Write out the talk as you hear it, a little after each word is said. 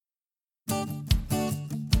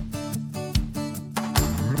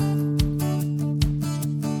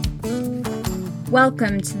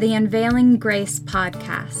Welcome to the Unveiling Grace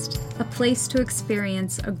podcast, a place to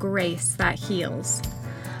experience a grace that heals.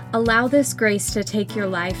 Allow this grace to take your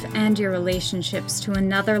life and your relationships to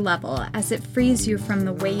another level as it frees you from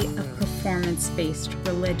the weight of performance-based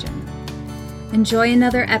religion. Enjoy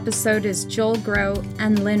another episode as Joel Groat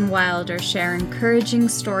and Lynn Wilder share encouraging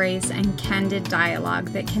stories and candid dialogue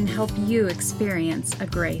that can help you experience a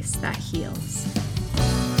grace that heals.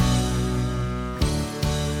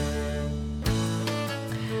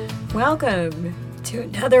 Welcome to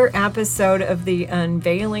another episode of the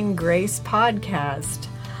Unveiling Grace podcast.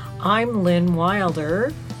 I'm Lynn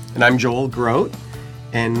Wilder. And I'm Joel Groat.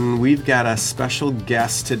 And we've got a special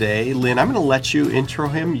guest today. Lynn, I'm going to let you intro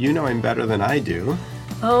him. You know him better than I do.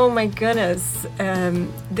 Oh my goodness.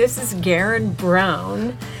 This is Garen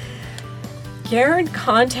Brown. Garen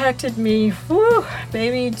contacted me,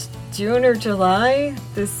 maybe June or July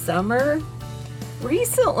this summer.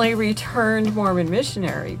 Recently returned Mormon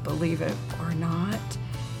missionary, believe it or not.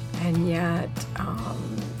 And yet,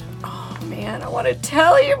 I want to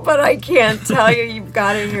tell you, but I can't tell you. You've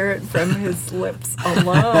got to hear it from his lips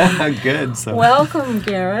alone. Good. So. Welcome,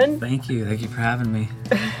 Garen. Thank you. Thank you for having me.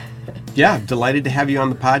 Yeah, delighted to have you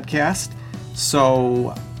on the podcast.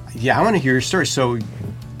 So, I want to hear your story. So,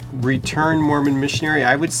 return Mormon missionary,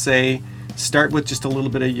 I would say start with just a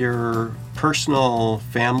little bit of your personal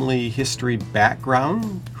family history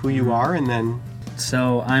background, who you are, and then...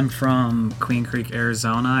 So I'm from Queen Creek,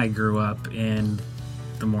 Arizona. I grew up in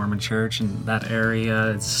the Mormon church in that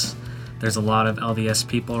area. There's a lot of LDS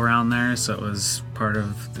people around there, so it was part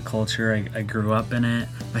of the culture. I grew up in it.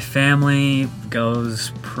 My family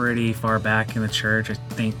goes pretty far back in the church, I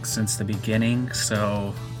think since the beginning.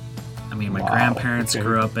 So, my grandparents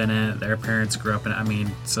grew up in it. Their parents grew up in it.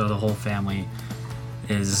 So the whole family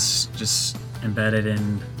is just embedded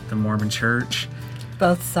in the Mormon church.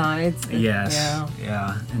 Both sides. Yes.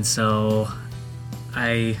 Yeah. And so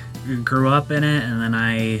I grew up in it, and then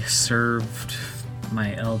I served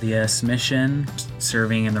my LDS mission,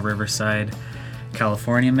 serving in the Riverside,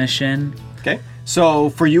 California mission. Okay. So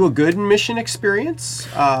for you, a good mission experience?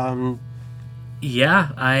 Yeah,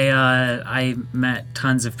 I met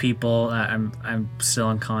tons of people I'm still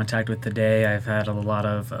in contact with today. I've had a lot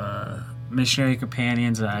of missionary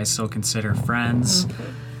companions that I still consider friends.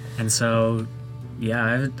 Mm-hmm. And so,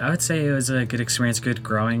 I would say it was a good experience, good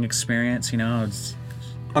growing experience.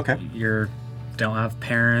 Okay. You don't have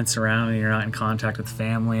parents around, you're not in contact with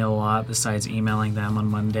family a lot besides emailing them on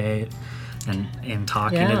Monday and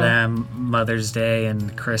talking to them Mother's Day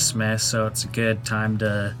and Christmas. So it's a good time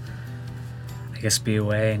to, I guess, be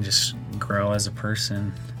away and just grow as a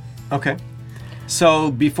person. Okay.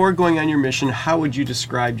 So before going on your mission, how would you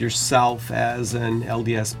describe yourself as an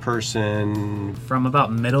LDS person? From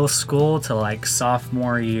about middle school to like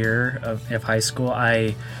sophomore year of high school,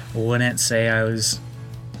 I wouldn't say I was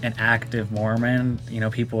an active Mormon.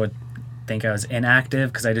 People would think I was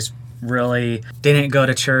inactive because I just really didn't go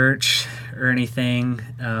to church or anything.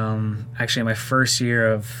 Actually, my first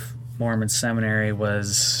year of Mormon seminary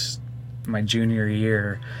was my junior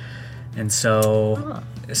year. And so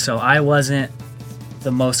I wasn't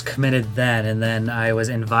the most committed then, and then I was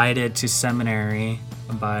invited to seminary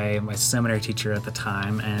by my seminary teacher at the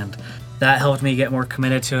time, and that helped me get more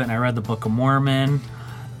committed to it. And I read the Book of Mormon,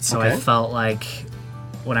 so I felt like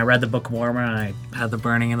when I read the Book of Mormon, I had the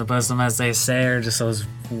burning in the bosom, as they say, or just those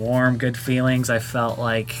warm, good feelings. I felt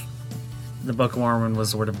like the Book of Mormon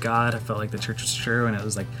was the Word of God. I felt like the church was true, and it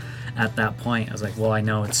was like at that point I was like, well, I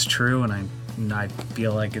know it's true, and I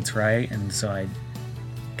feel like it's right, and so I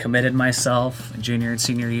committed myself junior and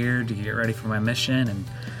senior year to get ready for my mission. And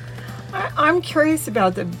I'm curious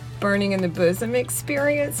about the burning in the bosom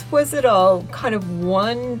experience. Was it a kind of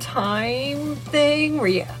one-time thing where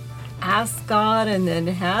you asked God and then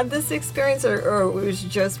had this experience, or it was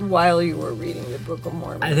just while you were reading the Book of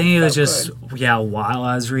Mormon? I think it was just while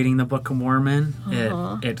I was reading the Book of Mormon.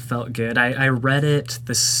 It felt good. I read it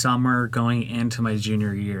the summer going into my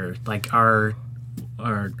junior year. Like our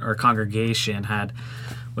congregation had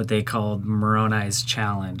what they called Moroni's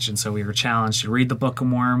Challenge. And so we were challenged to read the Book of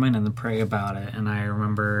Mormon and then pray about it. And I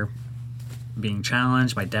remember being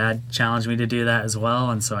challenged. My dad challenged me to do that as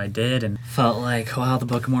well. And so I did, and felt like, wow, the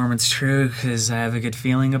Book of Mormon's true because I have a good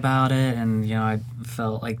feeling about it. And, I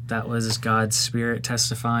felt like that was God's Spirit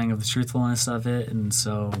testifying of the truthfulness of it. And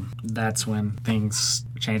so that's when things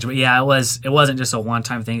changed. But it wasn't just a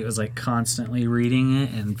one-time thing. It was like constantly reading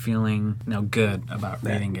it and feeling good about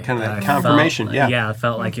reading it. Kind of that confirmation. I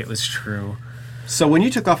felt like it was true. So when you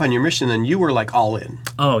took off on your mission, then you were like all in.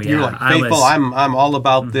 Oh yeah, you were like faithful. I'm all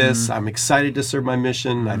about this. I'm excited to serve my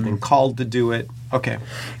mission. I've been called to do it. Okay.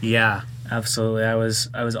 Yeah, Absolutely. I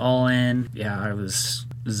was all in. Yeah, I was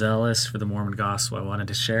zealous for the Mormon gospel. I wanted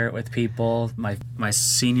to share it with people. My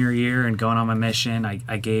senior year and going on my mission,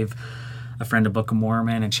 I gave a friend a Book of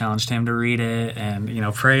Mormon and challenged him to read it and,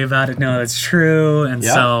 pray about it, know it's true. And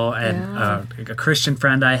a Christian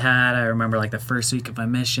friend I had, I remember like the first week of my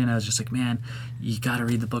mission, I was just like, man, you got to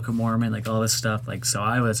read the Book of Mormon, like all this stuff. Like, so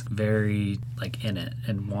I was very like in it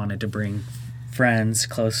and wanted to bring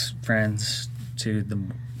close friends to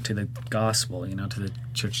the gospel, to the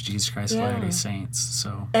Church of Jesus Christ of Latter-day Saints.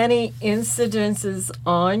 So, any incidences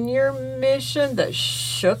on your mission that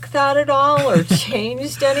shook that at all or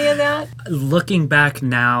changed any of that? Looking back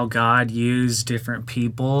now, God used different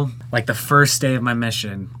people. Like the first day of my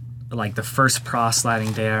mission, like the first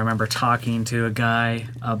proselyting day, I remember talking to a guy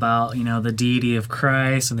about, the deity of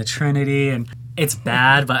Christ and the Trinity, and it's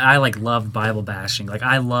bad, but I loved Bible bashing. Like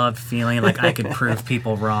I loved feeling like I could prove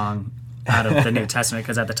people wrong out of the New Testament,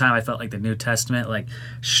 because at the time I felt like the New Testament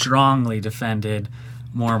strongly defended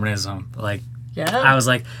Mormonism. I was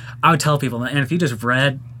like, I would tell people, and if you just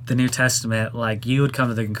read the New Testament, you would come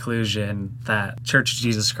to the conclusion that Church of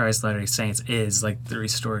Jesus Christ of Latter-day Saints is the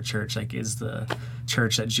restored church, is the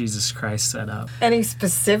church that Jesus Christ set up. Any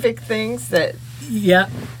specific things that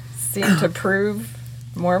seem to prove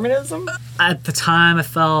Mormonism? At the time, I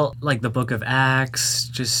felt like the Book of Acts,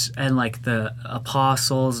 and the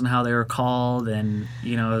apostles and how they were called, and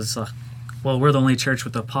it was we're the only church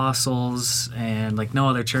with apostles, and no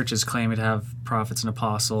other churches claim to have prophets and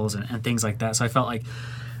apostles and things like that. So I felt like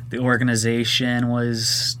the organization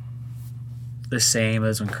was the same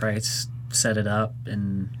as when Christ set it up,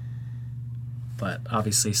 but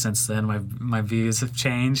obviously since then my views have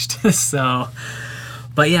changed. So.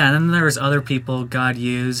 But yeah, and then there was other people God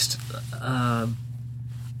used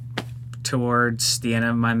towards the end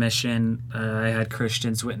of my mission. I had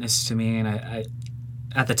Christians witness to me, and I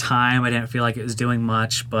at the time I didn't feel like it was doing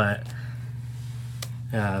much, but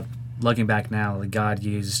looking back now, God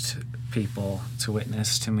used people to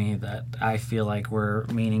witness to me that I feel like were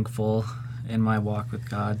meaningful in my walk with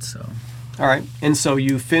God. So. All right, and so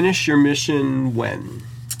you finished your mission when?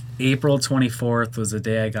 April 24th was the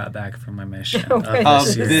day I got back from my mission. Of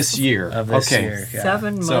this year. Of this year, yeah.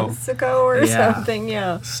 7 months ago or something,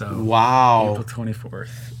 So, wow. April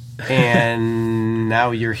 24th. And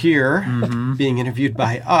now you're here being interviewed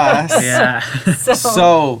by us. Yeah.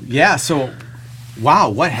 So,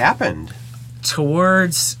 wow, what happened?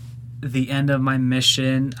 Towards the end of my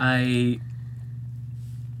mission, I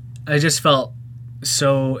just felt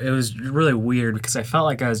it was really weird because I felt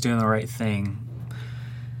like I was doing the right thing.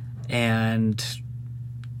 And,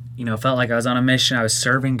 felt like I was on a mission. I was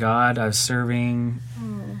serving God. I was serving,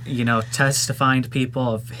 testifying to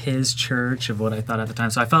people of His church, of what I thought at the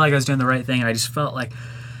time. So I felt like I was doing the right thing. And I just felt like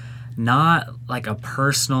not like a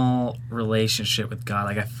personal relationship with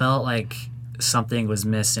God. I felt like something was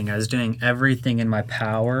missing. I was doing everything in my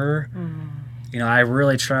power. I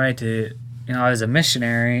really tried to... I was a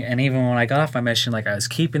missionary, and even when I got off my mission, I was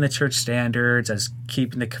keeping the church standards, I was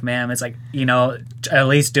keeping the commandments, at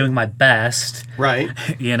least doing my best. Right.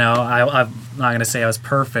 I'm not going to say I was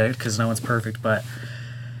perfect, because no one's perfect, but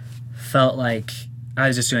felt like I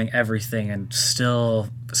was just doing everything, and still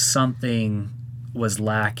something was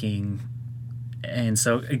lacking. And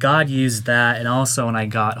so God used that, and also when I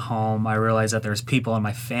got home, I realized that there's people in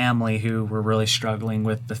my family who were really struggling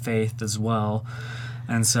with the faith as well.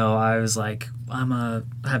 And so I was like, I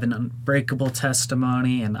have an unbreakable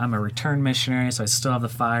testimony, and I'm a returned missionary, so I still have the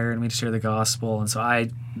fire in me to share the gospel. And so I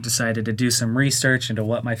decided to do some research into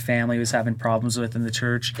what my family was having problems with in the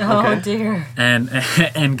church. Oh, dear.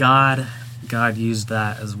 And God used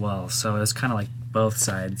that as well. So it was kind of like both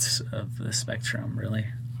sides of the spectrum, really.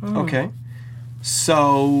 Okay.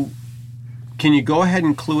 So can you go ahead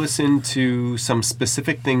and clue us into some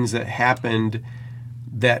specific things that happened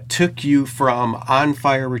that took you from on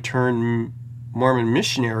fire returned Mormon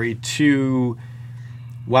missionary to,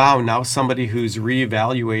 wow, now somebody who's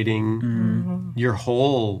reevaluating your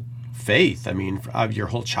whole faith? I mean, your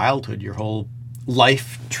whole childhood, your whole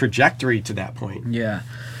life trajectory to that point. Yeah.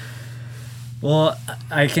 Well,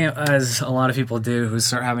 I came, as a lot of people do who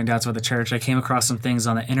start having doubts about the church, I came across some things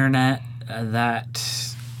on the internet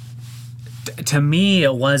that, to me,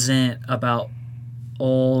 it wasn't about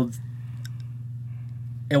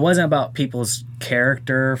people's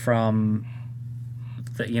character from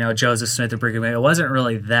Joseph Smith or Brigham Young. It wasn't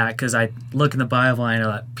really that, because I look in the Bible and I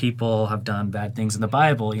know that people have done bad things in the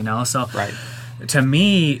Bible, So right. To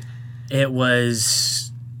me, it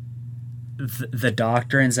was the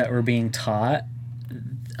doctrines that were being taught,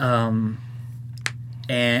 and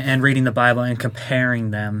reading the Bible and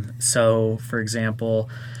comparing them. So, for example,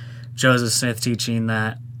 Joseph Smith teaching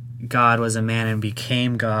that God was a man and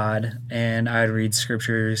became God, and I'd read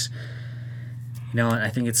scriptures, I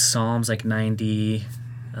think it's Psalms like 90,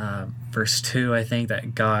 verse 2, I think,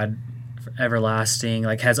 that God everlasting,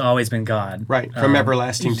 like, has always been God. Right, from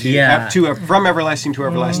everlasting from everlasting to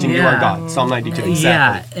everlasting, you are God. Psalm 92, exactly.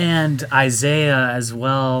 Yeah, and Isaiah as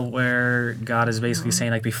well, where God is basically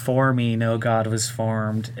saying, like, before me no God was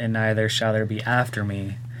formed, and neither shall there be after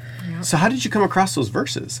me. So how did you come across those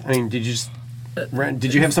verses? I mean, did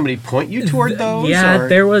you have somebody point you toward those? Yeah,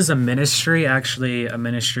 there was a ministry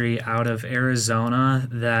out of Arizona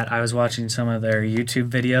that I was watching some of their YouTube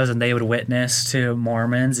videos, and they would witness to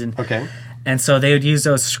Mormons. And so they would use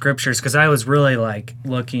those scriptures, because I was really, like,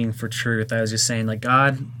 looking for truth. I was just saying, like,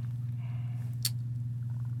 God,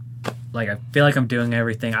 like, I feel like I'm doing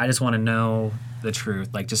everything. I just want to know the truth.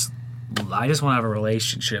 Like, I just want to have a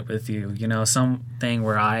relationship with you, something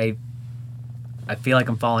where I feel like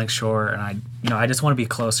I'm falling short, and I just want to be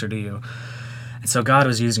closer to you. And so God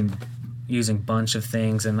was using a bunch of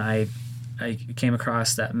things, and I came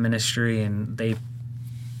across that ministry, and they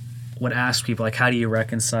would ask people, like, how do you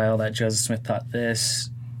reconcile that Joseph Smith taught this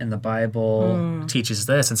and the Bible teaches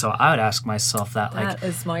this? And so I would ask myself that, like, that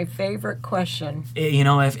is my favorite question.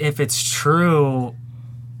 If it's true,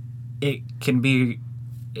 it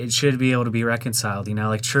should be able to be reconciled,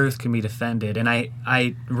 like, truth can be defended. And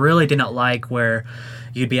I really didn't like where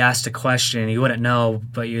you'd be asked a question, you wouldn't know,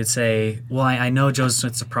 but you would say, well, I know Joseph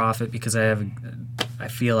Smith's a prophet because I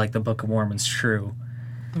feel like the Book of Mormon's true.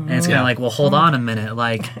 And it's kind of like, well, hold on a minute.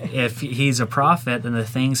 Like, if he's a prophet, then the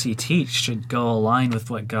things he teaches should go align with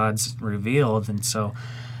what God's revealed. And so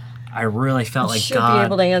I really felt like should God be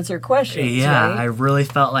able to answer questions. Yeah, right? I really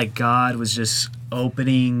felt like God was just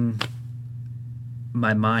opening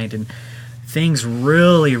my mind, and things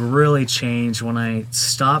really, really changed when I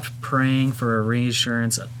stopped praying for a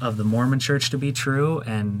reassurance of the Mormon Church to be true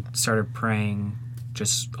and started praying,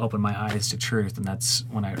 just open my eyes to truth. And that's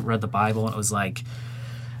when I read the Bible, and it was like,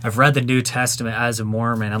 I've read the New Testament as a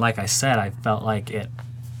Mormon, and like I said, I felt like it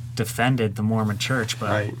defended the Mormon Church,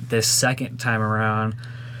 but this second time around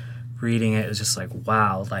reading it was just like,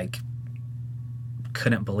 wow, like,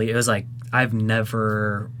 couldn't believe it. It was like, I've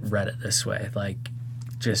never read it this way. Like,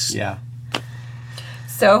 just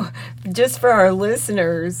So, just for our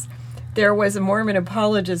listeners, there was a Mormon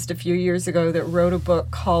apologist a few years ago that wrote a book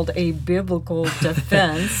called A Biblical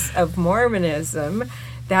Defense of Mormonism.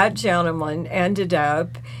 That gentleman ended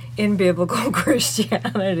up in biblical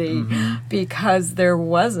Christianity because there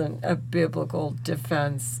wasn't a biblical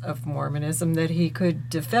defense of Mormonism that he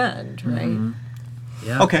could defend, right?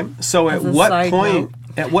 Yeah. Okay, so at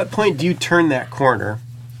what point do you turn that corner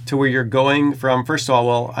to where you're going from, first of all,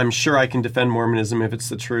 well, I'm sure I can defend Mormonism if it's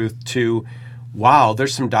the truth, to, wow,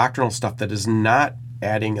 there's some doctrinal stuff that is not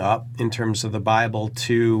adding up in terms of the Bible,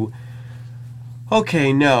 to,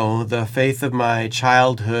 okay, no, the faith of my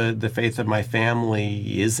childhood, the faith of my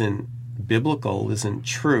family isn't biblical, isn't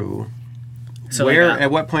true. So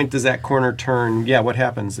at what point does that corner turn? Yeah, what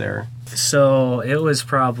happens there? So it was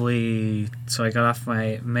probably, I got off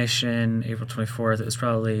my mission April 24th. It was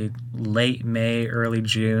probably late May, early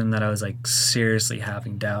June that I was, like, seriously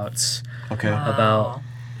having doubts about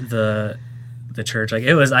the church. Like,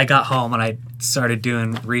 I got home and I started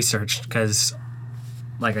doing research because,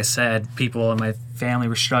 like I said, people in my family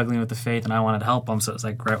were struggling with the faith and I wanted to help them. So it was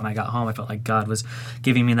like right when I got home, I felt like God was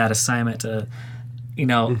giving me that assignment to,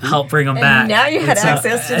 help bring them back. And now you had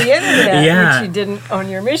access to the internet, which you didn't on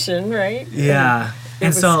your mission, right? Yeah.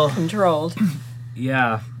 And it was controlled.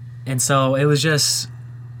 Yeah. And so it was just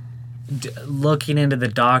looking into the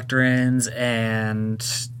doctrines and,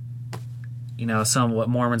 some of what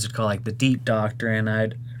Mormons would call, like, the deep doctrine.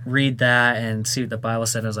 I'd read that and see what the Bible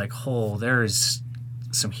said. And I was like, oh, there's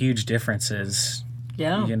some huge differences.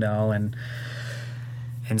 Yeah. And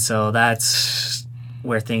so that's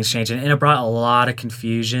where things changed. And it brought a lot of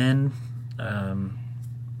confusion.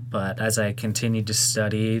 But as I continued to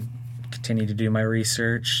study, continued to do my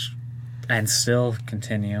research, and still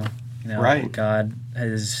continue, God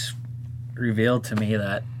has revealed to me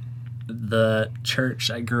that the church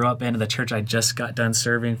I grew up in, the church I just got done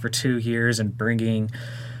serving for 2 years and bringing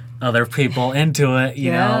other people into it,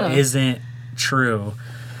 isn't true.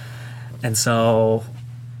 And so,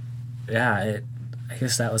 I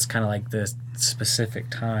guess that was kind of like the specific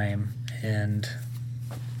time. And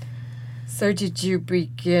so did you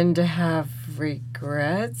begin to have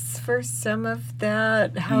regrets for some of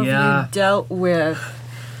that? How have you dealt with?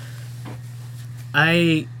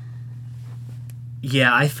 I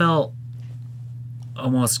felt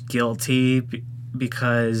almost guilty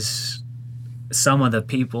because some of the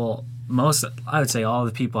people I would say all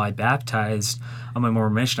the people I baptized on my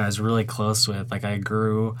Mormon mission I was really close with. Like I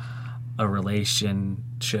grew a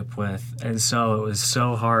relationship with. And so it was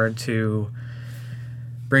so hard to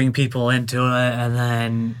bring people into it. And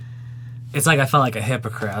then it's like I felt like a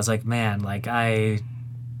hypocrite. I was like, man, like I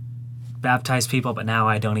baptized people, but now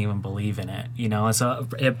I don't even believe in it, you know? And so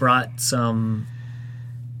it brought some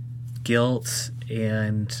guilt.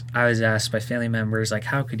 And I was asked by family members, like,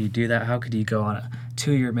 how could you do that? How could you go on a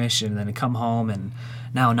 2-year mission and then come home and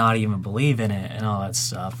now not even believe in it and all that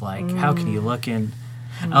stuff? Like, how can you look in,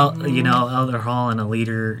 you know, Elder Hall and a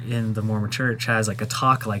leader in the Mormon church has like a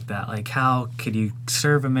talk like that. Like, how could you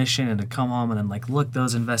serve a mission and to come home and then like look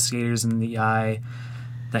those investigators in the eye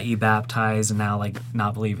that you baptized and now like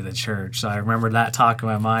not believe in the church? So I remember that talk in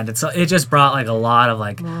my mind. And so it just brought like a lot of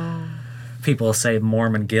like, people say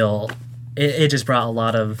Mormon guilt. It just brought a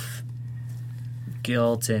lot of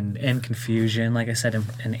guilt and confusion, like I said,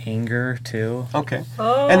 and anger too. Okay.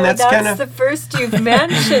 Oh, and that's kind of the first you've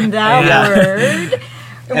mentioned that word.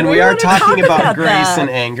 And we are talking about grace that. and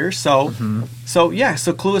anger. So,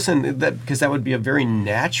 so clue us in that, because that would be a very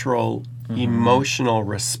natural emotional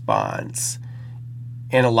response.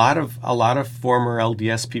 And a lot of former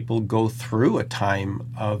LDS people go through a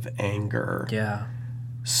time of anger. Yeah.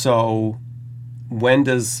 So, when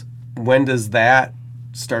does that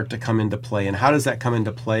start to come into play, and how does that come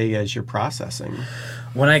into play as you're processing?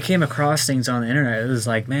 When I came across things on the internet, it was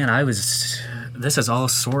like, man, this is all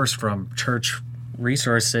sourced from church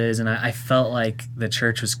resources, and I felt like the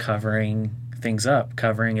church was covering things up,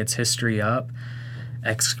 covering its history up,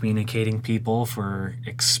 excommunicating people for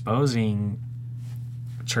exposing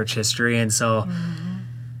church history. And so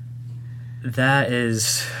that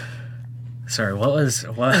is... Sorry, what was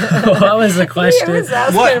the question? He was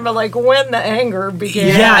asking about like when the anger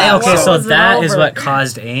began. Yeah, okay, so that is over? what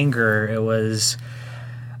caused anger. It was,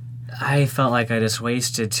 I felt like I just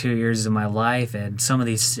wasted 2 years of my life, and some of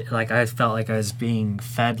these, like I felt like I was being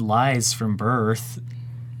fed lies from birth,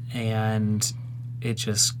 and it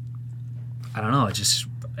just, I don't know,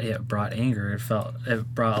 it brought anger.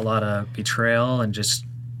 It brought a lot of betrayal and just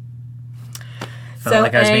felt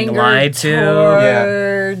like I was being lied to.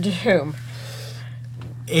 Toward whom?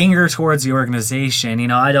 Anger towards the organization. You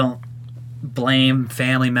know, I don't blame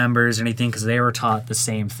family members or anything because they were taught the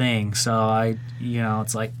same thing. So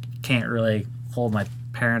it's like, can't really hold my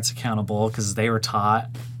parents accountable because they were taught,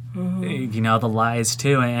 the lies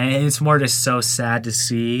too. And it's more just so sad to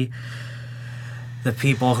see the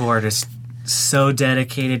people who are just so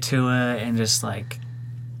dedicated to it, and just like,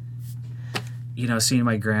 seeing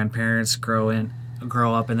my grandparents grow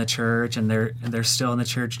up in the church, and they're still in the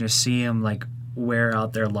church, and just see them like wear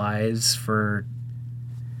out their lives for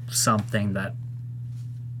something that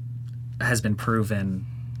has been proven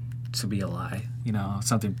to be a lie,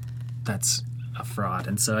 something that's a fraud.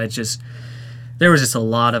 And so there was just a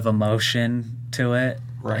lot of emotion to it.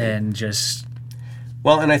 Right. And just...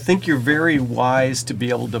 Well, and I think you're very wise to be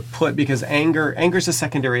able to put, because anger is a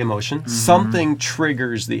secondary emotion. Something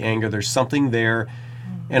triggers the anger. There's something there.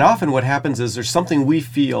 And often what happens is there's something we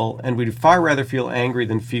feel, and we'd far rather feel angry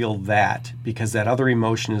than feel that, because that other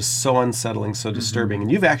emotion is so unsettling, so disturbing. And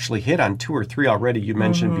you've actually hit on 2 or 3 already. You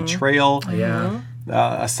mentioned betrayal,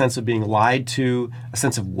 a sense of being lied to, a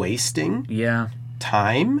sense of wasting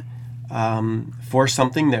time for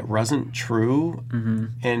something that wasn't true,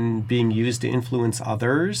 and being used to influence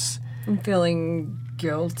others. And feeling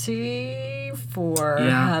guilty for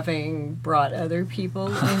having brought other people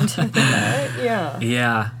into that.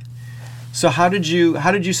 Yeah. So how did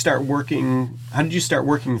you start working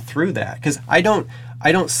through that? Because I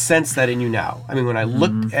don't sense that in you now. I mean, when I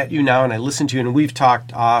look at you now and I listen to you, and we've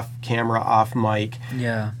talked off camera, off mic.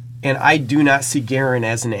 Yeah. And I do not see Garen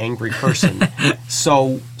as an angry person.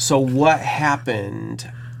 So what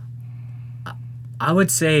happened? I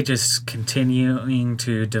would say just continuing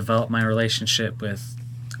to develop my relationship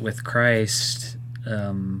with Christ,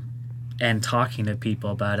 and talking to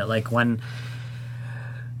people about it. Like when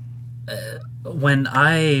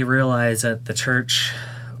I realized that the church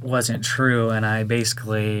wasn't true, and I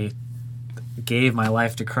basically gave my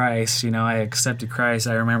life to Christ, I accepted Christ,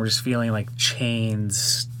 I remember just feeling like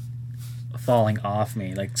chains falling off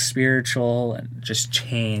me, like spiritual and just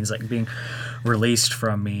chains, like being released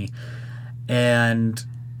from me. And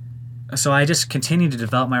so I just continued to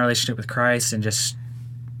develop my relationship with Christ, and just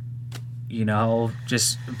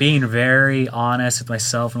being very honest with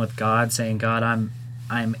myself and with God, saying, God,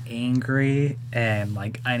 I'm angry, and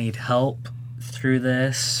like I need help through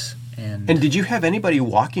this. And did you have anybody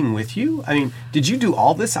walking with you? I mean, did you do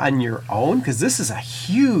all this on your own? Because this is a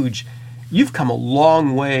huge you've come a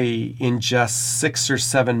long way in just 6 or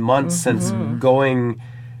 7 months since going.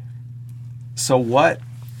 So what?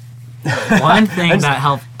 One thing that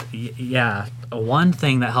helped, one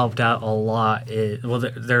thing that helped out a lot is, well,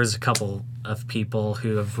 there's a couple of people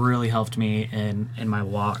who have really helped me in my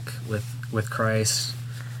walk with Christ.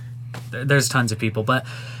 There's tons of people, but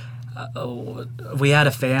we had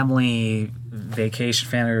a family vacation,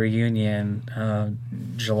 family reunion,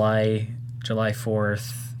 July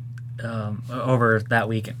 4th, over that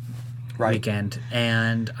weekend,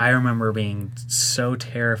 and I remember being so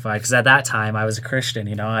terrified because at that time I was a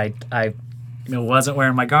Christian. I wasn't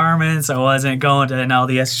wearing my garments. I wasn't going to an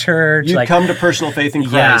LDS church. You'd come to personal faith in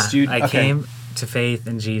Christ. Yeah, I came to faith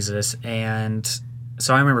in Jesus, and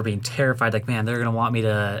so I remember being terrified. Like, man, they're going to want me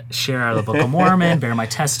to share out of the Book of Mormon, bear my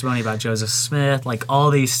testimony about Joseph Smith, like all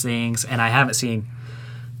these things, and I haven't seen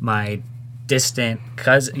my distant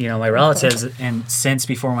cousin, my relatives, and since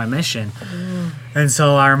before my mission. And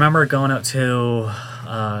so I remember going up to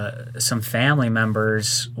some family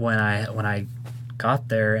members when I got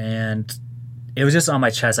there, and it was just on my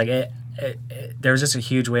chest. Like there was just a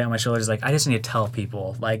huge weight on my shoulders. Like, I just need to tell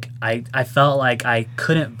people. Like I felt like I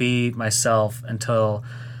couldn't be myself until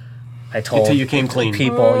I told until you came clean.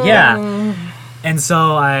 People, yeah. And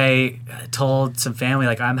so I told some family,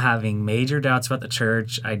 like, I'm having major doubts about the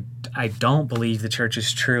church. I don't believe the church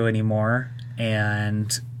is true anymore.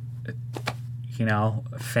 And,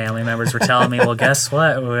 family members were telling me, well, guess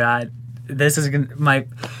what? This might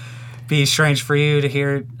be strange for you to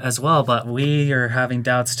hear as well, but we are having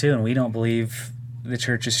doubts too, and we don't believe the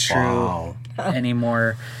church is true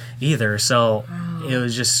anymore either. So it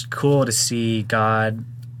was just cool to see God,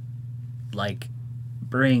 like,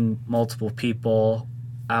 bring multiple people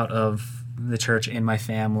out of the church in my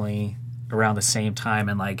family around the same time,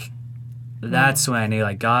 and like that's when I knew,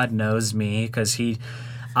 like, God knows me, because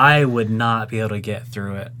I would not be able to get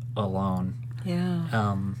through it alone.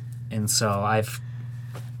 And so I've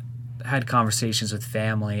had conversations with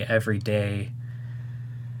family every day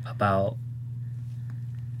about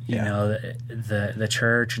the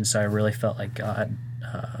church, and so I really felt like God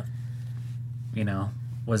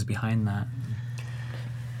was behind that.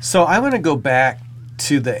 So I want to go back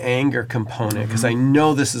to the anger component, because I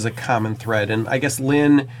know this is a common thread. And I guess,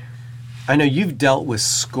 Lynn, I know you've dealt with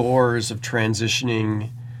scores of transitioning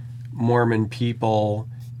Mormon people,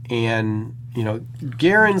 and,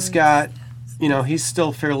 Garen's got, he's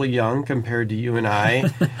still fairly young compared to you and I,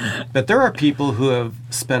 but there are people who have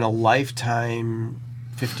spent a lifetime,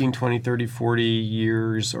 15, 20, 30, 40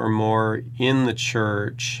 years or more in the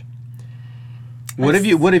church. What have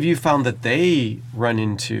you found that they run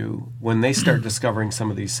into when they start discovering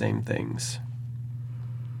some of these same things?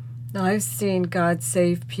 Now, I've seen God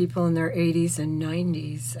save people in their 80s and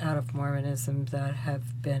 90s out of Mormonism that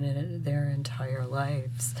have been in it their entire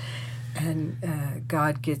lives. And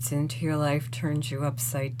God gets into your life, turns you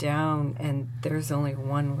upside down, and there's only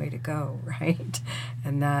one way to go, right?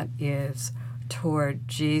 And that is toward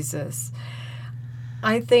Jesus.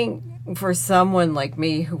 I think for someone like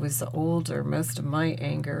me who was older, most of my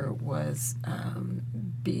anger was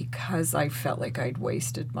because I felt like I'd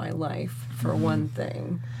wasted my life, for one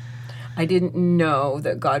thing. I didn't know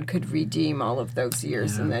that God could redeem all of those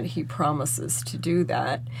years and that he promises to do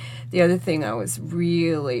that. The other thing I was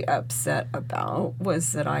really upset about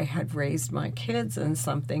was that I had raised my kids in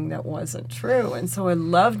something that wasn't true. And so I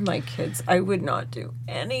loved my kids. I would not do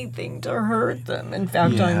anything to hurt them. In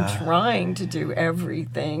fact, I'm trying to do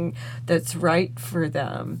everything that's right for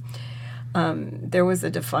them. There was a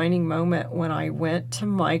defining moment when I went to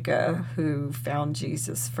Micah, who found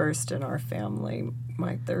Jesus first in our family,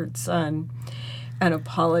 my third son, and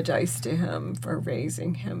apologized to him for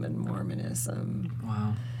raising him in Mormonism.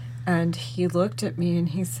 Wow. And he looked at me and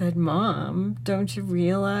he said, "Mom, don't you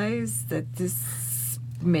realize that this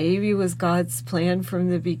maybe was God's plan from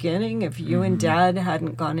the beginning? If you and Dad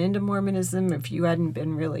hadn't gone into Mormonism, if you hadn't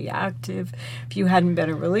been really active, if you hadn't been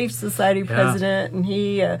a Relief Society president and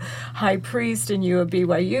he a high priest and you a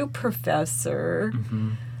BYU professor,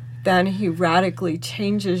 then he radically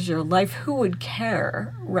changes your life. Who would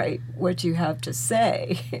care, right, what you have to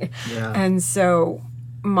say?" And so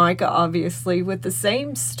Micah, obviously, with the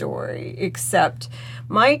same story, except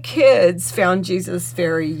my kids found Jesus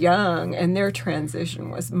very young, and their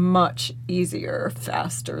transition was much easier,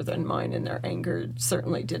 faster than mine, and their anger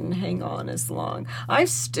certainly didn't hang on as long. I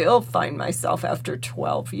still find myself, after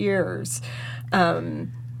 12 years,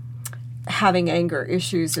 having anger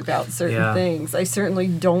issues about certain things. I certainly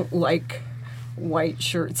don't like white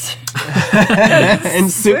shirts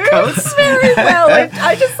and suit coats very well.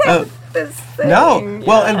 I just have this thing. No.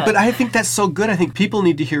 Well, Yeah. but I think that's so good. I think people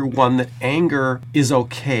need to hear, one, that anger is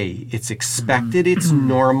okay. It's expected. It's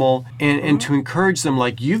normal. And to encourage them,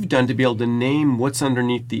 like you've done, to be able to name what's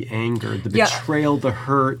underneath the anger, the Yeah. betrayal, the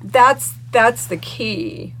hurt. That's the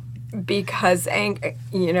key, because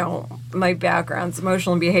my background's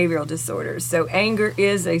emotional and behavioral disorders. So anger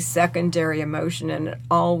is a secondary emotion, and it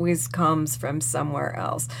always comes from somewhere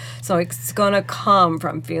else. So it's going to come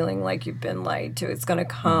from feeling like you've been lied to. It's going to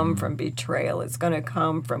come from betrayal. It's going to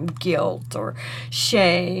come from guilt or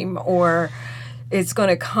shame, or it's going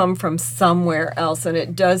to come from somewhere else, and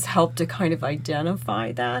it does help to kind of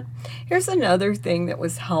identify that. Here's another thing that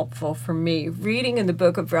was helpful for me, reading in the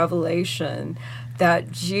book of Revelation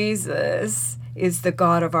that Jesus is the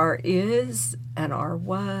God of our is and our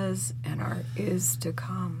was and our is to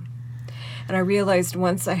come. And I realized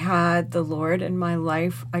once I had the Lord in my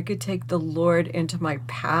life, I could take the Lord into my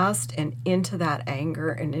past and into that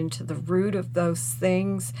anger and into the root of those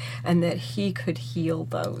things, and that he could heal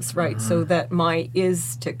those, right? So that my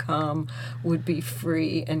is to come would be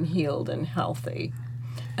free and healed and healthy.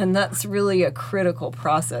 And that's really a critical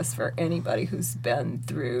process for anybody who's been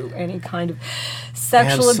through any kind of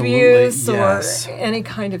sexual Absolutely, abuse yes. or any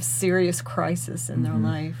kind of serious crisis in their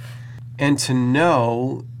life. And to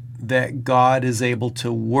know that God is able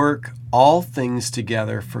to work all things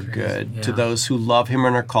together for good to those who love him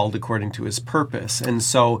and are called according to his purpose. And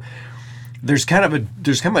so there's kind of a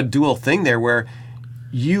dual thing there, where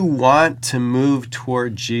you want to move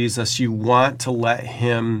toward Jesus. You want to let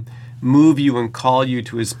him move you and call you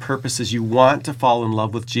to his purposes. You want to fall in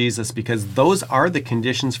love with Jesus, because those are the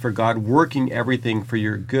conditions for God working everything for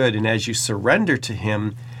your good. And as you surrender to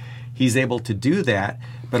him, he's able to do that.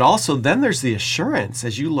 But also then there's the assurance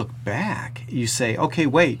as you look back. You say, okay,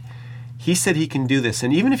 wait, he said he can do this.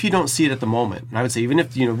 And even if you don't see it at the moment, and I would say even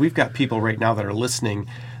if, we've got people right now that are listening,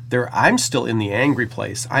 I'm still in the angry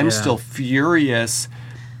place. I'm still furious.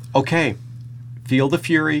 Okay, feel the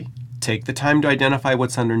fury. Take the time to identify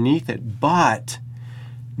what's underneath it. But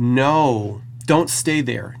no, don't stay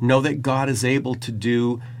there. Know that God is able to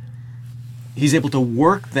do, he's able to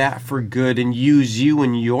work that for good and use you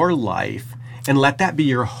in your life, and let that be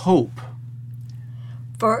your hope.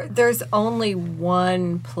 For there's only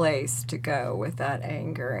one place to go with that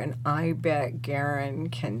anger, and I bet Garen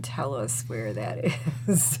can tell us where that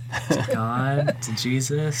is. To God, to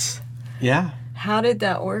Jesus. Yeah. How did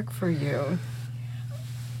that work for you?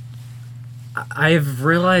 I've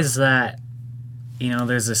realized that,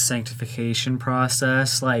 there's a sanctification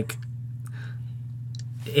process. Like,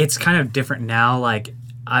 it's kind of different now. Like,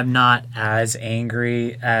 I'm not as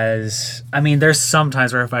angry as, there's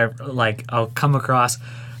sometimes where if I'll come across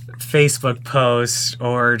Facebook posts,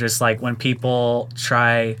 or just like when people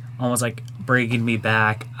try almost like bringing me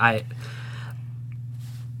back, I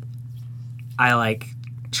like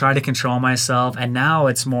try to control myself. And now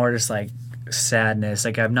it's more just like sadness.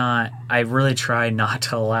 Like I really try not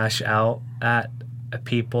to lash out at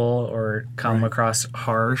people or come across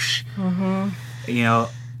harsh,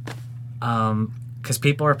 because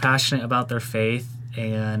people are passionate about their faith,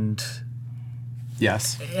 and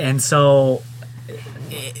so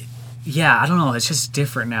I don't know, it's just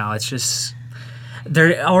different now. It's just,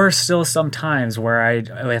 there are still some times where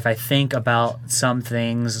if I think about some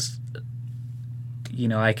things,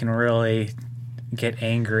 I can really get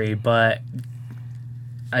angry, but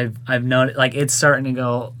I've noticed, like, it's starting to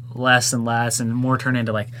go less and less and more turn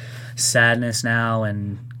into like sadness now,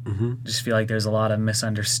 and just feel like there's a lot of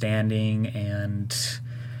misunderstanding, and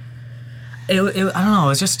I don't know,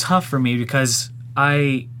 it's just tough for me, because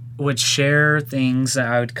I would share things that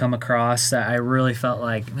I would come across that I really felt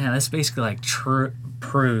like, man, this basically like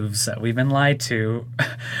proves that we've been lied to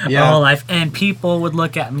our whole life, and people would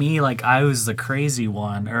look at me like I was the crazy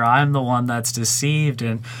one, or I'm the one that's deceived,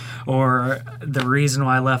 or the reason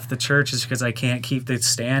why I left the church is because I can't keep the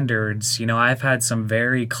standards. I've had some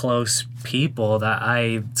very close people that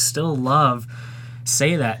I still love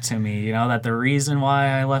say that to me, that the reason why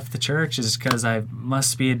I left the church is because I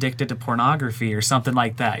must be addicted to pornography or something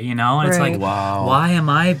like that, and it's like, wow, why am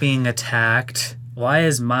I being attacked? Why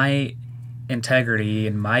is my integrity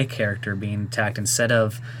and my character being attacked, instead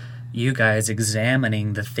of you guys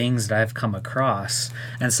examining the things that I've come across?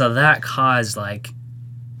 And so that caused, like,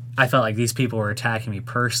 I felt like these people were attacking me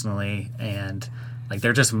personally, and like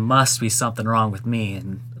there just must be something wrong with me,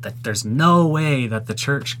 and that there's no way that the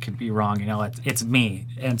church could be wrong. It's me.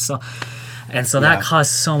 And so that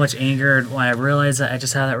caused so much anger when I realized that I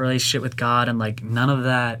just had that relationship with God, and like none of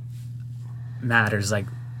that matters. Like,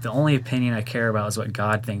 the only opinion I care about is what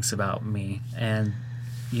God thinks about me, and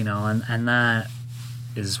and that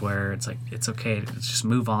is where it's like, it's okay, let's just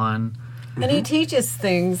move on. And he teaches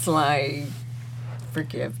things like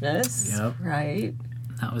forgiveness, Yep. right?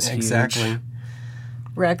 That was huge. Exactly.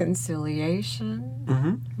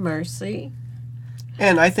 Reconciliation, mercy.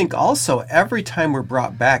 And I think also every time we're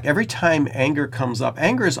brought back, every time anger comes up,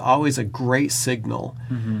 anger is always a great signal.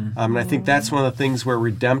 And I think that's one of the things where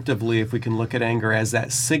redemptively, if we can look at anger as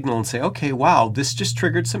that signal and say, okay, wow, this just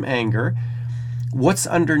triggered some anger. What's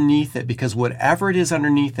underneath it? Because whatever it is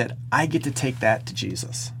underneath it, I get to take that to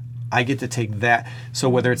Jesus. I get to take that. So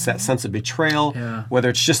whether it's that sense of betrayal, whether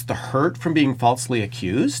it's just the hurt from being falsely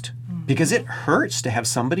accused, because it hurts to have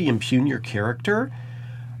somebody impugn your character.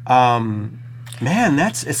 Man,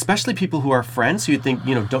 that's especially people who are friends who you think,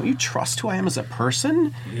 don't you trust who I am as a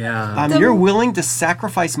person? Yeah. You're willing to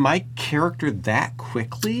sacrifice my character that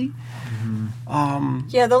quickly?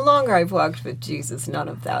 Yeah, the longer I've walked with Jesus, none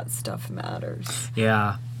of that stuff matters.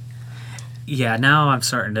 Yeah. Yeah, now I'm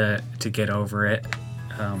starting to get over it.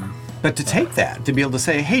 But to take that, to be able to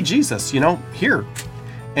say, hey, Jesus, here,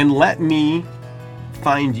 and let me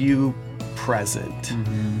find you present.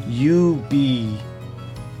 You be,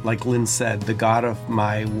 like Lynn said, the God of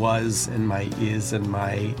my was and my is and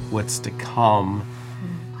my what's to come.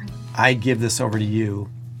 I give this over to you.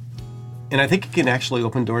 And I think it can actually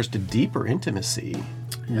open doors to deeper intimacy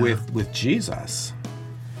with Jesus.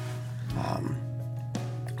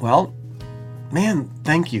 Well, man,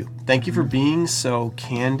 thank you. Thank you for being so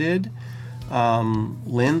candid.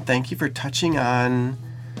 Lynn, thank you for touching on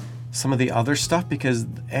some of the other stuff, because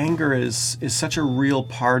anger is such a real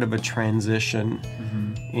part of a transition.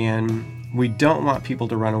 And we don't want people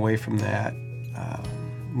to run away from that.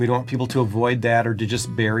 We don't want people to avoid that or to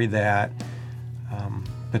just bury that,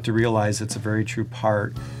 but to realize it's a very true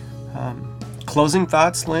part. Closing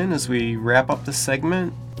thoughts, Lynn, as we wrap up the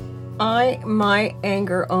segment? My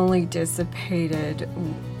anger only dissipated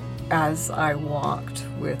as I walked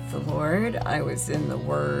with the Lord. I was in the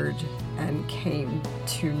Word and came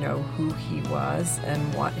to know who He was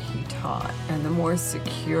and what He taught. And the more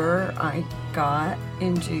secure I got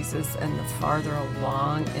in Jesus and the farther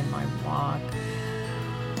along in my walk,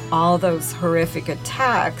 all those horrific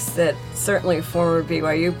attacks that certainly former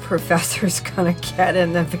BYU professors gonna get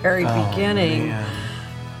in the very beginning. Man.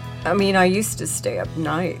 I mean, I used to stay up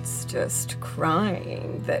nights just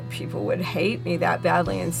crying that people would hate me that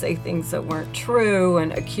badly and say things that weren't true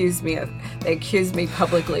and they accused me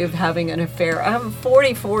publicly of having an affair. I have a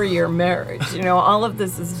 44-year marriage. All of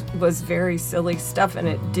this was very silly stuff, and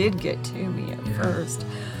it did get to me at first.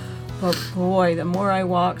 But boy, the more I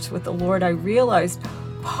walked with the Lord, I realized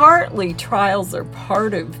partly trials are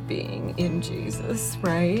part of being in Jesus,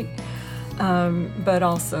 right? But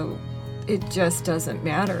also, it just doesn't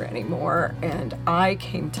matter anymore. And I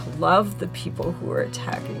came to love the people who were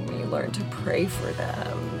attacking me, learn to pray for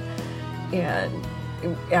them, and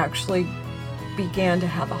actually began to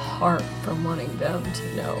have a heart from wanting them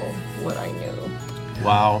to know what I knew.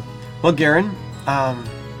 Wow. Well, Garen,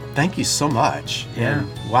 thank you so much. Yeah. And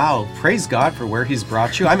wow, praise God for where He's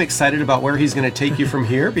brought you. I'm excited about where He's going to take you from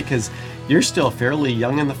here, because you're still fairly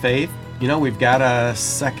young in the faith. We've got a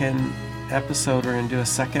second episode. We're going to do a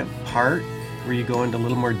second part where you go into a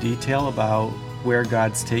little more detail about where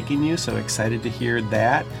God's taking you. So excited to hear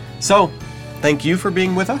that. So thank you for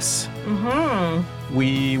being with us.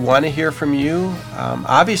 We want to hear from you.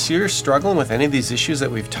 Obviously, you're struggling with any of these issues that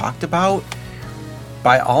we've talked about.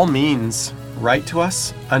 By all means, write to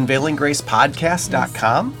us.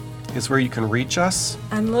 UnveilingGracePodcast.com is where you can reach us.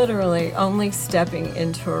 And literally, only stepping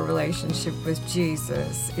into a relationship with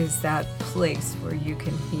Jesus is that place where you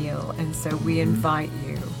can heal. And so we invite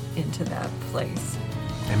you into that place.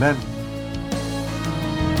 Amen.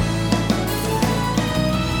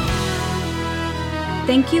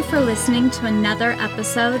 Thank you for listening to another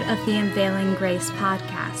episode of the Unveiling Grace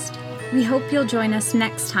podcast. We hope you'll join us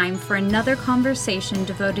next time for another conversation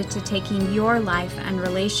devoted to taking your life and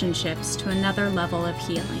relationships to another level of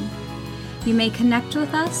healing. You may connect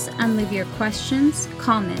with us and leave your questions,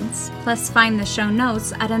 comments, plus find the show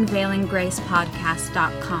notes at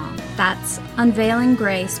UnveilingGracePodcast.com. That's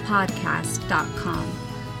UnveilingGracePodcast.com,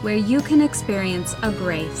 where you can experience a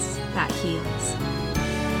grace that heals.